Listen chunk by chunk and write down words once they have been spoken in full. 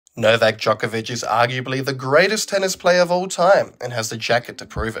Novak Djokovic is arguably the greatest tennis player of all time and has the jacket to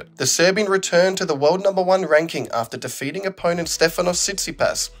prove it. The Serbian returned to the world #1 ranking after defeating opponent Stefanos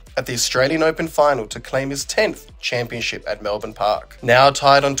Tsitsipas at the Australian Open final to claim his 10th championship at Melbourne Park. Now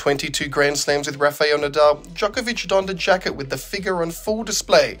tied on 22 Grand Slams with Rafael Nadal, Djokovic donned a jacket with the figure on full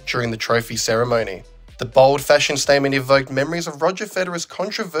display during the trophy ceremony. The bold fashion statement evoked memories of Roger Federer's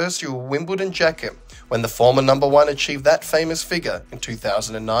controversial Wimbledon jacket when the former #1 achieved that famous figure in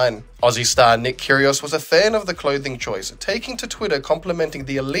 2009. Aussie star Nick Kyrgios was a fan of the clothing choice, taking to Twitter complimenting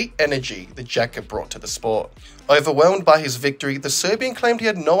the elite energy the jacket brought to the sport. Overwhelmed by his victory, the Serbian claimed he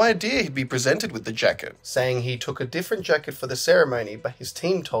had no idea he'd be presented with the jacket, saying he took a different jacket for the ceremony but his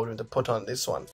team told him to put on this one.